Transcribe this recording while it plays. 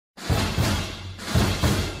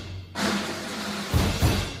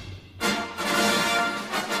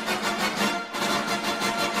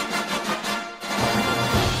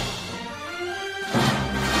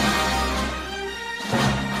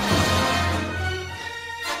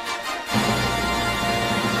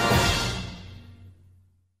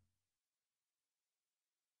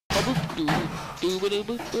Oh,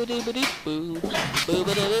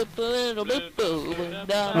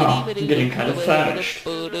 I'm getting kind of famished.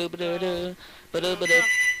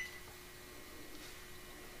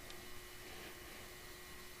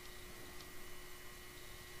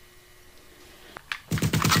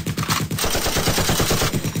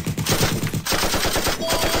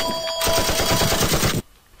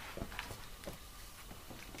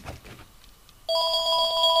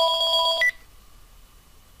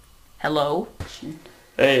 Hello?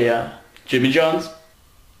 Hey, Jimmy John's?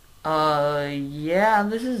 Yeah,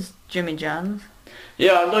 this is Jimmy John's.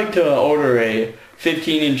 Yeah, I'd like to order a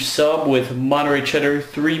 15-inch sub with Monterey cheddar,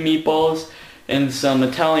 3 meatballs, and some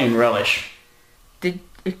Italian relish.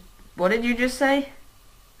 What did you just say?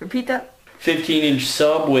 Repeat that? 15-inch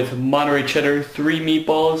sub with Monterey cheddar, 3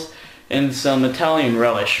 meatballs, and some Italian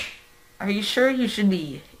relish. Are you sure you should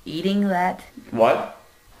be eating that? What?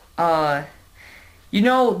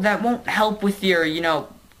 That won't help with your,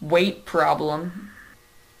 weight problem.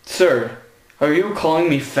 Sir, are you calling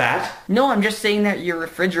me fat? No, I'm just saying that your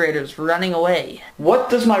refrigerator's running away. What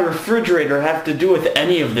does my refrigerator have to do with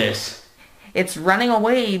any of this? It's running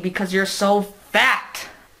away because you're so fat.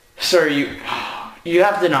 Sir, you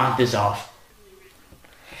have to knock this off.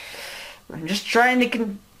 I'm just trying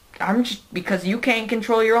to because you can't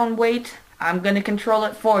control your own weight, I'm gonna control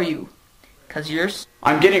it for you. 'Cause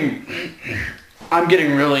I'm getting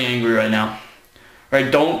really angry right now. Right,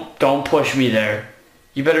 don't push me there.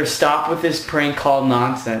 You better stop with this prank call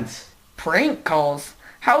nonsense. Prank calls?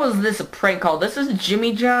 How is this a prank call? This is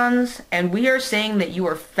Jimmy John's, and we are saying that you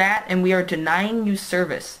are fat and we are denying you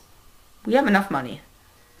service. We have enough money.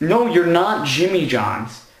 No, you're not Jimmy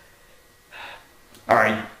John's.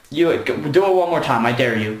 Alright, do it one more time, I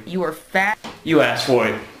dare you. You are fat. You asked for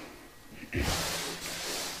it.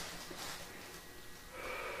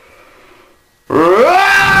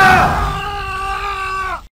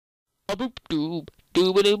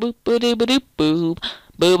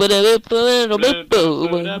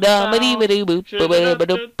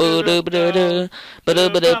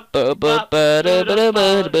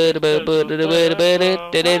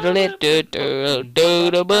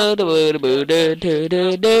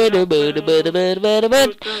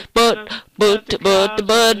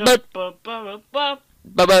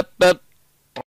 But